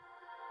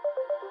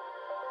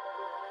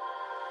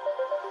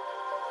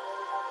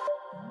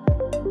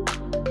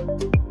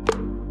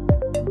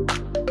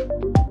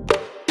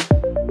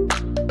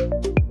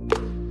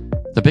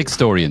The big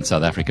story in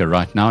South Africa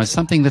right now is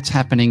something that's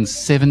happening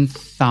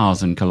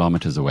 7,000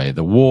 kilometers away,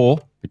 the war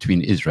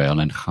between Israel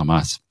and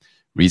Hamas.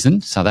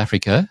 Reason? South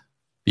Africa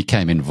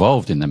became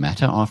involved in the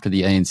matter after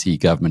the ANC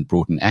government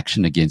brought an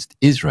action against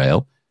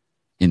Israel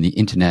in the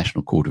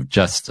International Court of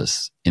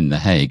Justice in The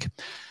Hague.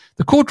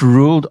 The court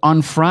ruled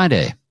on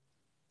Friday.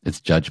 Its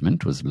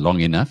judgment was long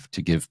enough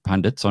to give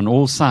pundits on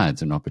all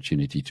sides an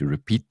opportunity to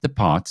repeat the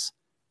parts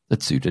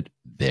that suited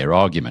their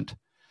argument.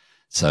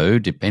 So,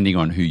 depending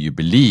on who you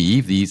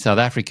believe, the South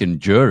African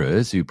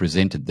jurors who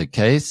presented the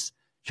case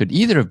should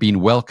either have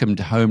been welcomed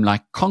home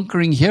like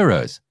conquering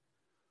heroes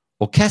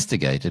or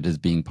castigated as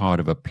being part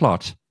of a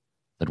plot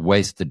that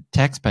wasted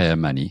taxpayer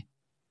money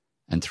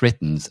and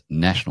threatens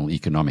national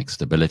economic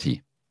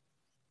stability.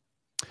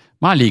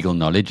 My legal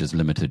knowledge is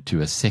limited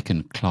to a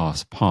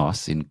second-class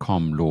pass in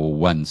Com Law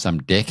 1 some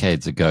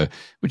decades ago,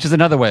 which is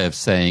another way of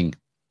saying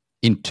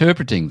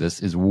interpreting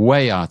this is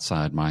way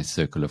outside my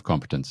circle of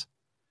competence.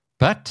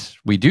 But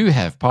we do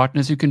have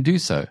partners who can do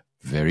so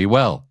very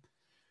well.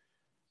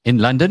 In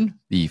London,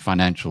 the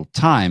Financial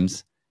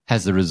Times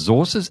has the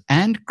resources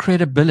and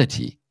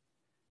credibility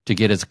to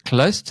get as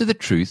close to the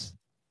truth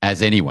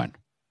as anyone.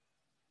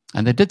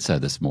 And they did so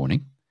this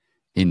morning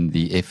in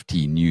the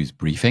FT News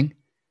briefing.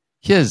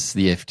 Here's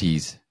the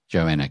FT's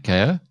Joanna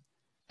Kao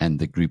and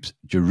the group's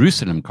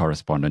Jerusalem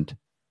correspondent,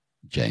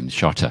 James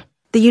Schotter.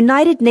 The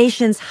United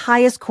Nations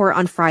highest court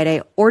on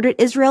Friday ordered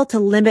Israel to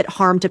limit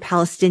harm to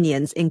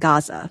Palestinians in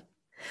Gaza.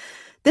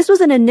 This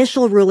was an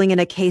initial ruling in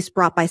a case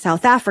brought by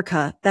South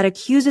Africa that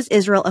accuses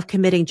Israel of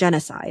committing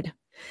genocide.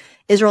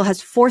 Israel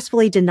has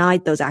forcefully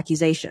denied those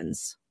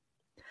accusations.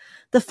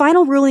 The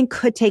final ruling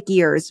could take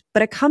years,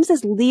 but it comes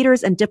as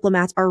leaders and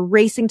diplomats are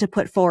racing to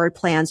put forward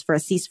plans for a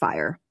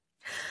ceasefire.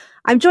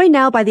 I'm joined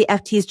now by the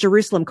FT's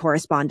Jerusalem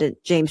correspondent,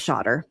 James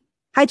Schotter.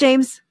 Hi,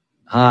 James.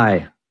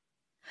 Hi.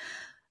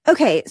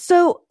 Okay,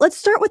 so let's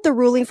start with the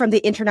ruling from the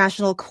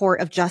International Court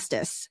of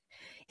Justice.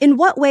 In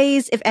what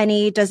ways, if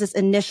any, does this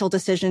initial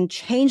decision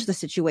change the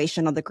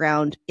situation on the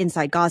ground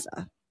inside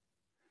Gaza?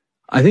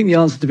 I think the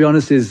answer, to be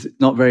honest, is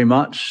not very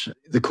much.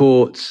 The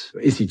court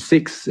issued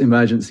 6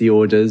 emergency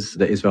orders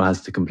that Israel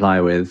has to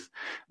comply with.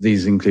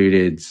 These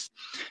included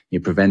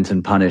prevent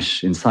and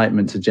punish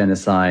incitement to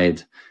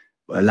genocide,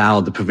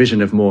 allow the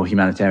provision of more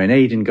humanitarian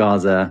aid in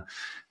Gaza,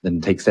 then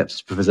take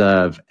steps to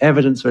preserve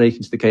evidence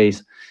relating to the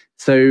case.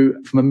 So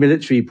from a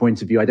military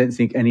point of view, I don't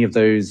think any of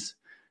those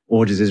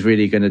orders is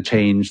really going to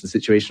change the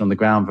situation on the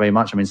ground very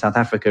much. I mean, South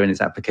Africa in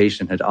its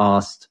application had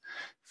asked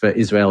for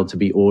Israel to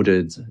be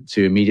ordered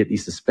to immediately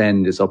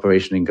suspend its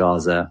operation in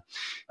Gaza,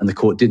 and the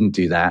court didn't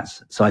do that.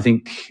 So I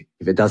think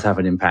if it does have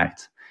an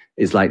impact,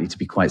 it's likely to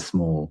be quite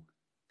small.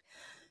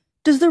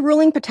 Does the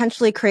ruling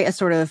potentially create a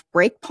sort of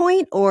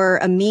breakpoint or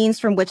a means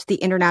from which the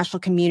international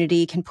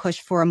community can push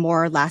for a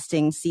more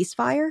lasting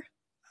ceasefire?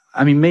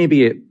 I mean,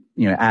 maybe it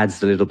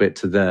adds a little bit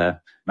to the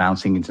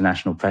mounting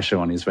international pressure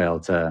on Israel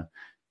to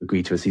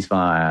agree to a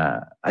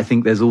ceasefire. I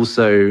think there's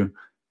also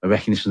a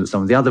recognition that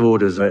some of the other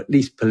orders are at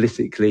least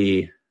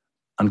politically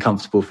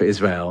uncomfortable for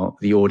Israel.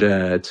 The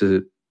order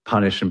to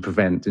punish and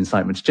prevent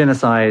incitement to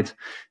genocide,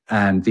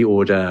 and the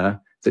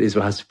order that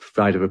Israel has to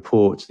provide a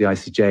report to the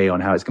ICJ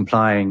on how it's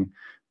complying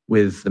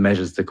with the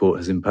measures the court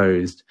has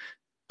imposed.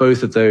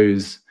 Both of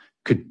those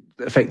could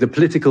affect the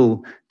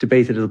political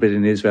debate a little bit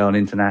in Israel and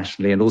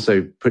internationally, and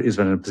also put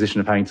Israel in a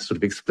position of having to sort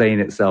of explain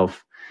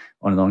itself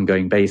on an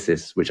ongoing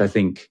basis, which I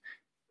think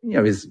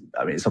it's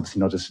obviously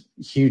not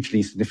a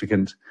hugely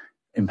significant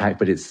impact,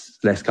 but it's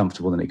less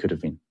comfortable than it could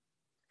have been.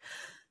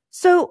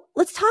 So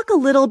let's talk a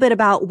little bit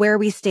about where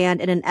we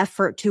stand in an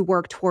effort to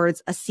work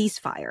towards a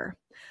ceasefire.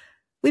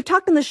 We've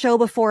talked on the show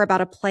before about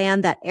a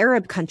plan that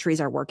Arab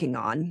countries are working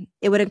on.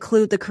 It would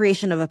include the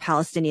creation of a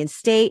Palestinian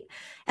state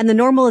and the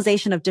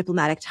normalization of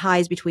diplomatic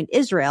ties between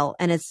Israel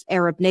and its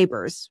Arab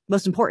neighbors,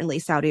 most importantly,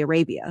 Saudi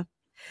Arabia.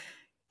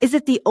 Is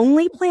it the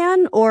only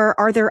plan, or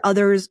are there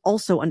others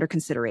also under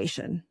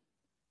consideration?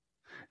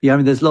 Yeah, I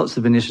mean, there's lots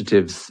of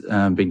initiatives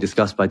being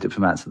discussed by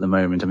diplomats at the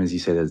moment. I mean, as you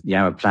say, there's the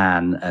Arab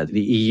plan.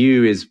 The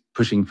EU is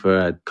pushing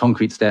for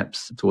concrete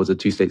steps towards a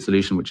two-state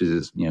solution, which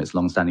is its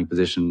long-standing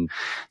position.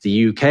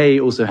 The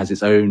UK also has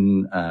its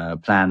own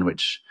plan,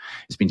 which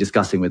it's been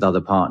discussing with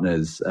other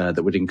partners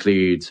that would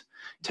include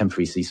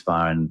temporary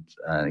ceasefire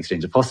and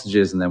exchange of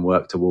hostages, and then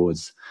work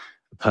towards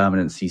a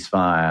permanent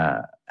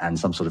ceasefire and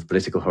some sort of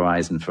political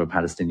horizon for a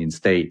Palestinian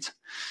state.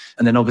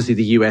 And then obviously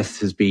the US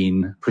has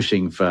been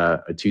pushing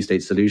for a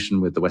two-state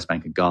solution with the West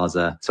Bank and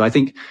Gaza. So I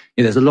think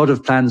there's a lot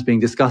of plans being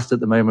discussed at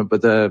the moment,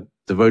 but the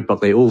roadblock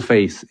they all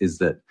face is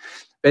that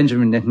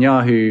Benjamin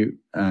Netanyahu,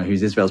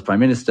 who's Israel's prime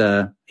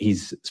minister,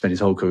 he's spent his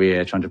whole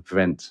career trying to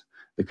prevent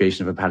the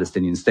creation of a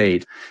Palestinian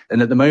state.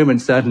 And at the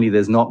moment, certainly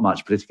there's not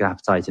much political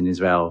appetite in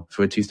Israel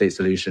for a two-state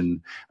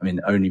solution. I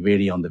mean, only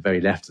really on the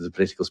very left of the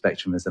political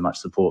spectrum is there much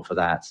support for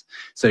that.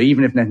 So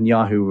even if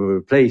Netanyahu were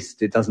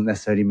replaced, it doesn't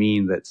necessarily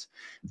mean that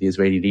the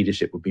Israeli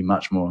leadership would be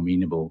much more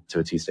amenable to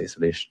a two-state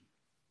solution.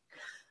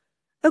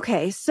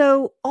 Okay,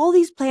 so all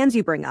these plans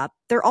you bring up,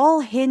 they're all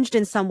hinged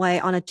in some way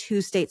on a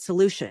two-state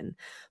solution.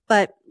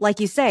 But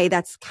like you say,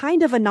 that's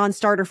kind of a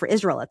non-starter for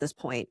Israel at this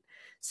point.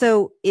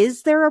 So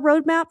is there a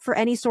roadmap for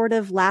any sort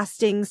of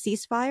lasting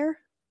ceasefire?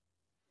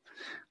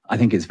 I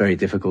think it's very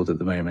difficult at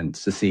the moment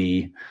to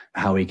see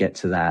how we get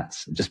to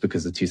that just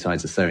because the two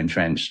sides are so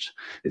entrenched.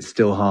 It's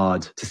still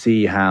hard to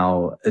see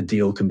how a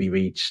deal can be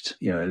reached,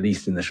 at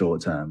least in the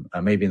short term.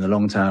 Maybe in the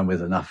long term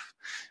with enough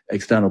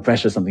external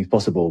pressure, something's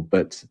possible,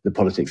 but the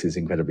politics is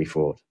incredibly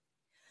fraught.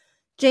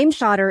 James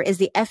Schotter is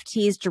the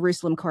FT's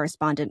Jerusalem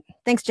correspondent.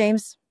 Thanks,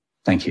 James.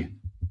 Thank you.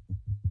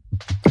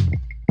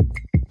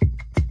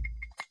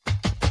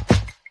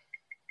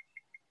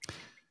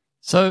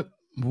 So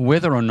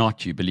whether or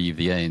not you believe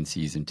the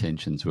ANC's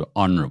intentions were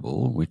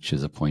honourable, which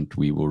is a point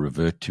we will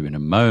revert to in a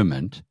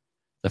moment,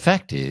 the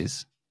fact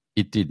is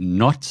it did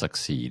not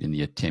succeed in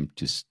the attempt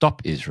to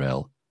stop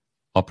Israel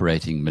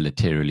operating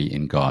militarily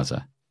in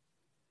Gaza.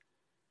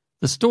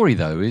 The story,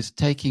 though, is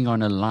taking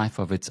on a life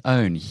of its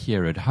own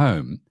here at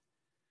home,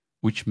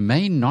 which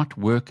may not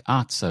work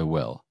out so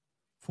well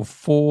for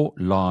four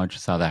large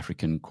South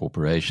African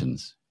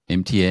corporations: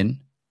 MTN,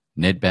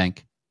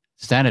 Nedbank,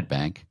 Standard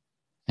Bank,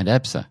 and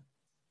Absa.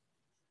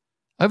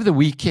 Over the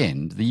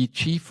weekend, the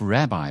chief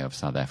rabbi of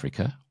South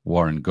Africa,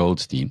 Warren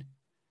Goldstein,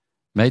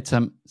 made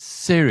some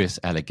serious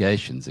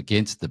allegations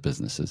against the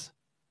businesses.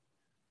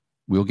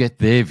 We'll get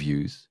their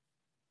views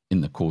in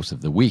the course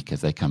of the week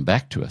as they come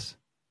back to us.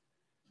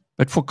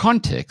 But for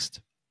context,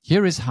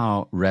 here is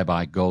how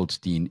Rabbi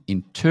Goldstein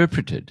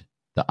interpreted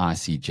the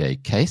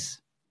ICJ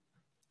case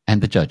and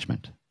the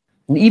judgment.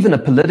 And even a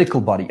political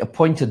body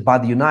appointed by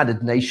the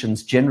United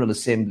Nations General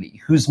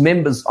Assembly, whose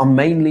members are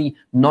mainly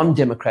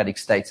non-democratic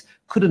states,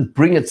 couldn't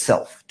bring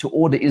itself to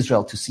order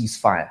Israel to cease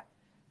fire.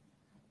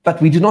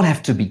 But we do not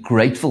have to be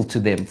grateful to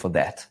them for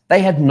that.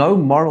 They had no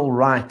moral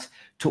right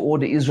to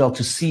order Israel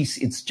to cease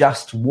its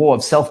just war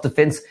of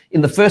self-defense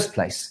in the first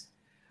place.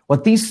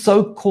 What these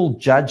so-called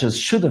judges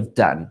should have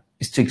done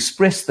is to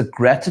express the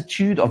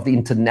gratitude of the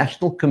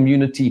international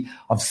community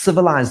of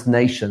civilized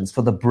nations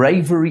for the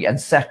bravery and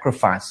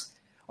sacrifice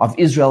of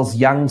Israel's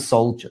young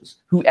soldiers,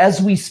 who,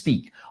 as we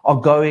speak,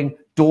 are going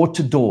door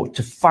to door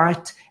to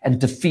fight and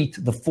defeat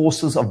the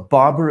forces of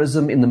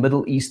barbarism in the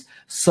Middle East,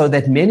 so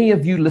that many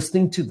of you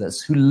listening to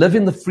this who live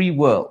in the free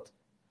world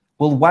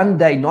will one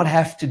day not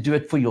have to do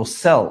it for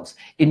yourselves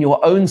in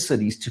your own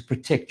cities to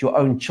protect your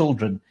own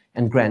children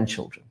and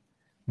grandchildren.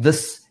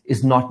 This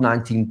is not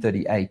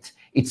 1938.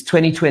 It's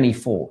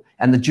 2024,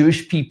 and the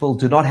Jewish people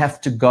do not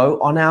have to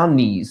go on our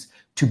knees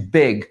to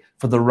beg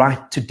for the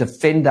right to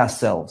defend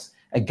ourselves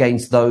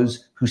against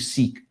those who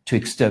seek to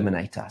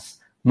exterminate us.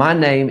 My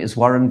name is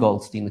Warren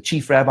Goldstein, the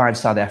Chief Rabbi of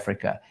South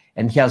Africa,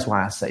 and here's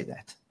why I say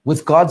that.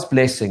 With God's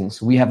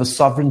blessings, we have a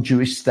sovereign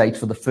Jewish state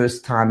for the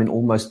first time in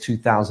almost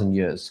 2,000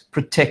 years,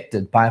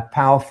 protected by a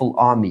powerful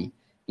army,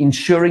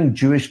 ensuring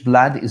Jewish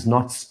blood is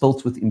not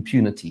spilt with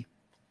impunity.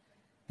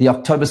 The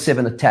October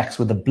 7 attacks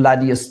were the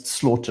bloodiest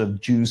slaughter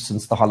of Jews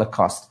since the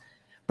Holocaust,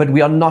 but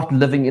we are not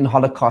living in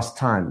Holocaust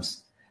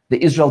times.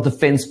 The Israel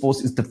Defense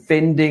Force is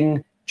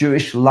defending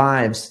Jewish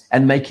lives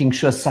and making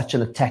sure such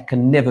an attack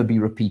can never be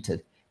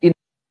repeated.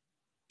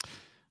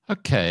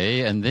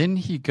 Okay, and then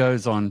he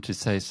goes on to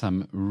say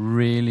some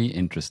really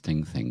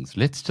interesting things.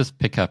 Let's just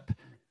pick up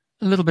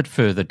a little bit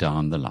further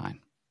down the line.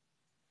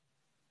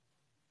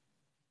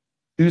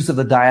 Jews of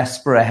the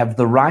diaspora have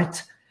the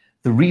right,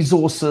 the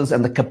resources,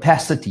 and the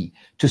capacity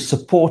to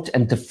support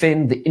and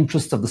defend the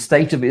interests of the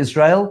state of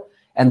Israel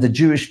and the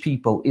Jewish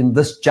people in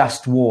this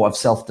just war of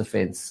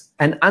self-defense.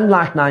 And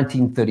unlike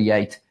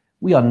 1938,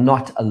 we are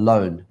not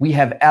alone. We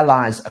have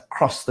allies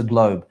across the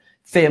globe,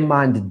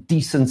 fair-minded,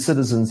 decent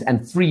citizens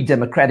and free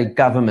democratic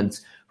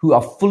governments who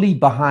are fully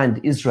behind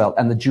Israel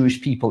and the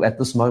Jewish people at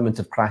this moment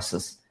of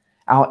crisis.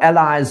 Our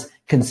allies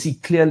can see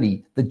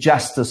clearly the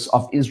justice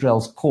of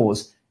Israel's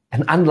cause,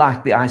 and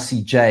unlike the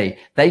ICJ,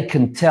 they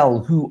can tell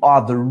who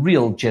are the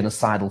real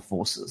genocidal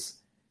forces.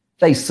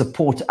 They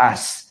support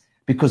us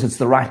because it's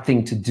the right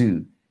thing to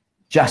do.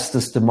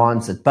 Justice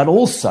demands it, but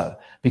also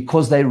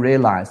because they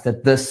realize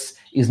that this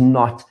is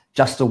not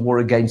just a war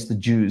against the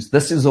Jews.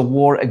 This is a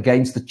war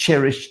against the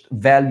cherished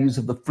values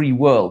of the free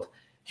world: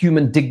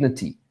 human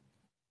dignity,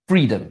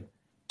 freedom,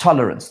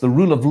 tolerance, the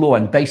rule of law,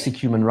 and basic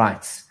human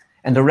rights.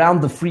 And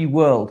around the free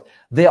world,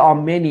 there are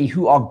many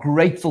who are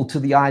grateful to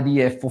the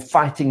IDF for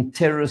fighting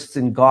terrorists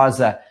in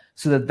Gaza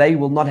so that they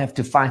will not have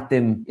to fight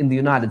them in the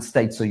United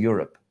States or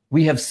Europe.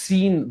 We have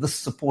seen this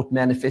support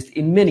manifest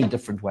in many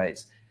different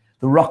ways.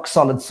 The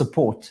rock-solid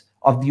support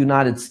of the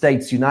United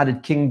States,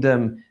 United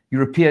Kingdom,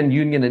 European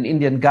Union and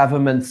Indian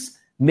governments,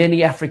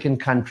 Many African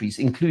countries,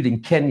 including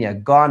Kenya,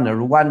 Ghana,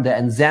 Rwanda,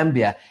 and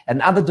Zambia,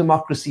 and other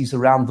democracies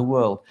around the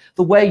world.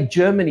 The way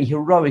Germany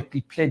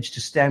heroically pledged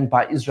to stand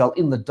by Israel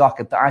in the dock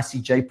at the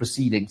ICJ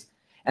proceedings,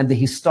 and the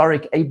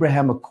historic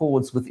Abraham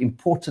Accords with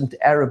important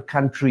Arab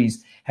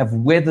countries have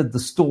weathered the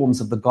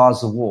storms of the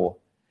Gaza war.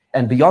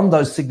 And beyond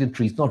those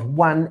signatories, not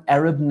one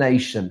Arab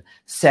nation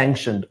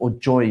sanctioned or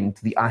joined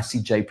the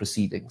ICJ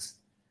proceedings.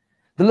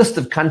 The list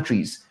of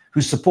countries who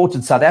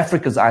supported South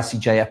Africa's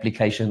ICJ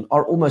application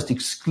are almost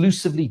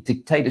exclusively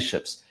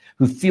dictatorships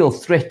who feel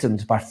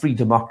threatened by free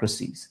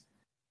democracies.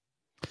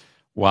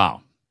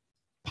 Wow.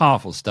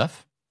 Powerful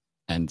stuff,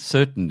 and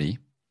certainly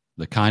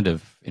the kind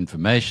of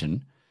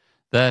information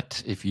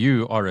that, if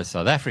you are a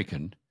South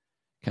African,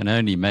 can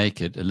only make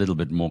it a little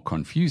bit more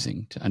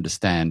confusing to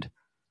understand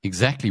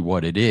exactly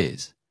what it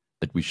is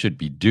that we should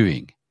be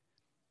doing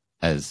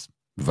as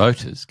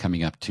voters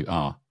coming up to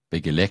our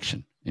big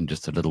election in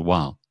just a little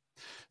while.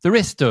 The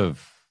rest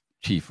of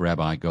Chief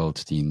Rabbi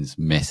Goldstein's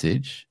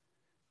message,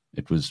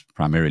 it was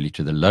primarily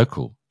to the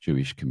local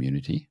Jewish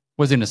community,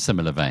 was in a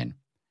similar vein,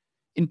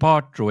 in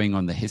part drawing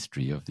on the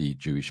history of the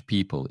Jewish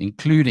people,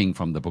 including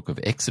from the book of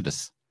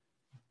Exodus,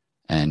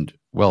 and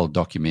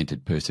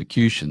well-documented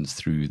persecutions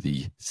through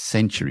the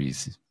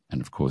centuries,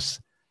 and of course,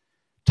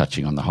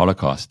 touching on the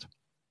Holocaust.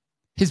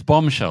 His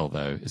bombshell,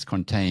 though, is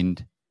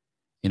contained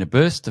in a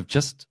burst of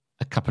just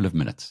a couple of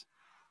minutes.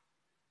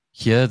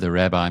 Here, the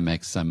rabbi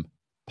makes some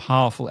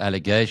powerful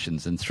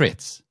allegations and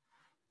threats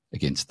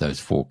against those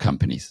four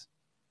companies.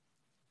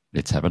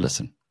 Let's have a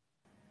listen.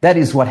 That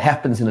is what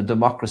happens in a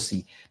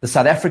democracy. The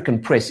South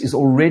African press is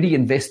already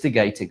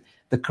investigating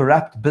the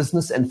corrupt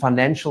business and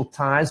financial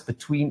ties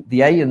between the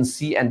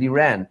ANC and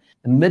Iran,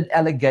 amid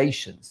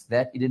allegations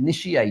that it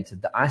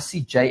initiated the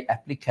ICJ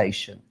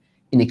application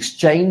in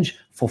exchange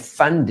for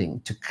funding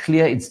to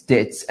clear its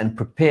debts and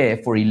prepare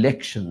for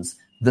elections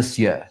this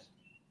year.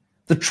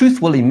 The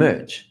truth will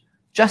emerge,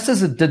 just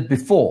as it did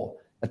before,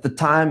 at the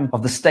time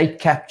of the state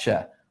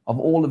capture of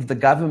all of the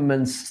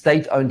government's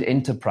state-owned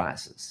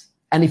enterprises.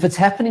 And if it's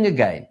happening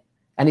again,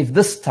 and if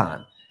this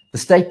time the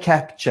state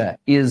capture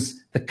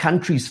is the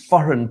country's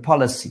foreign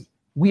policy,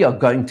 we are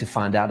going to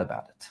find out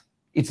about it.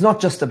 It's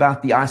not just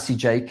about the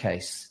ICJ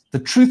case. The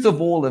truth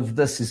of all of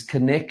this is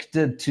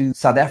connected to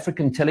South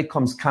African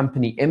telecoms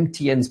company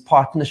MTN's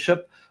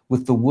partnership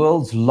with the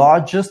world's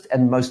largest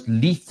and most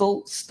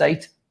lethal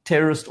state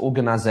terrorist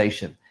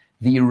organization,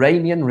 the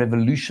Iranian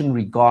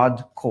Revolutionary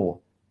Guard Corps.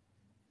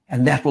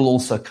 And that will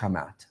also come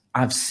out.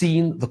 I've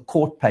seen the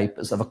court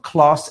papers of a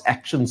class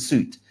action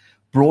suit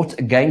brought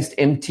against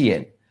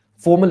MTN,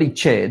 formerly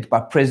chaired by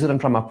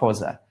President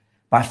Ramaphosa,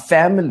 by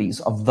families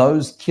of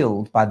those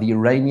killed by the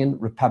Iranian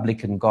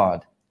Republican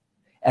Guard.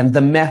 And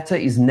the matter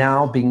is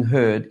now being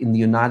heard in the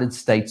United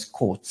States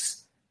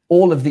courts.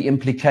 All of the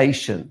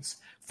implications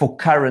for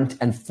current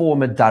and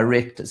former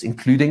directors,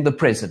 including the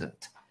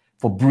president,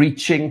 for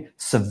breaching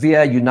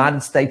severe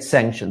United States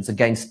sanctions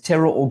against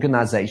terror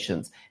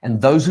organizations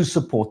and those who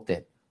support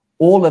them.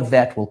 All of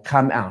that will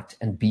come out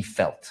and be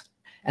felt.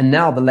 And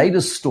now the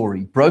latest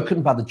story,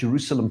 broken by the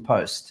Jerusalem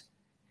Post,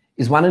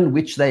 is one in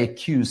which they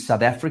accuse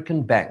South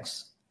African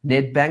banks,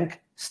 Nedbank,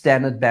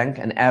 Standard Bank,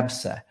 and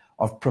Absa,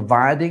 of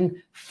providing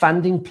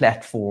funding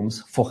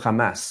platforms for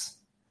Hamas.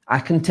 I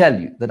can tell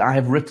you that I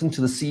have written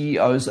to the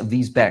CEOs of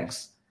these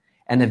banks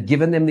and have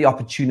given them the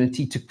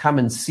opportunity to come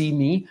and see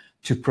me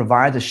to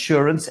provide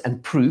assurance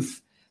and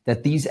proof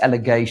that these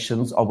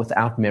allegations are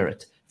without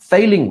merit,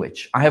 failing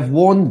which I have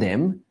warned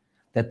them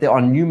that there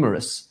are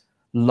numerous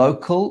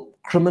local,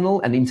 criminal,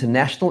 and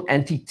international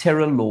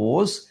anti-terror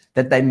laws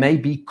that they may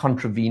be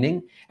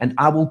contravening, and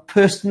I will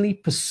personally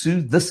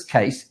pursue this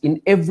case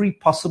in every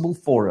possible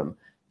forum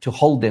to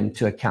hold them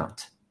to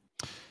account.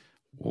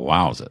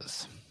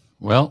 Wowzers.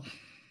 Well,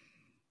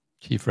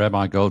 Chief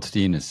Rabbi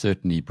Goldstein is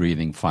certainly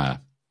breathing fire.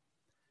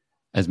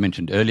 As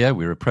mentioned earlier,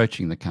 we're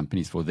approaching the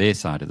companies for their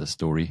side of the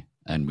story,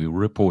 and we will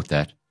report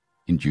that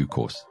in due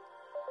course.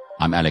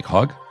 I'm Alec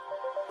Hogg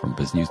from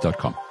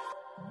biznews.com.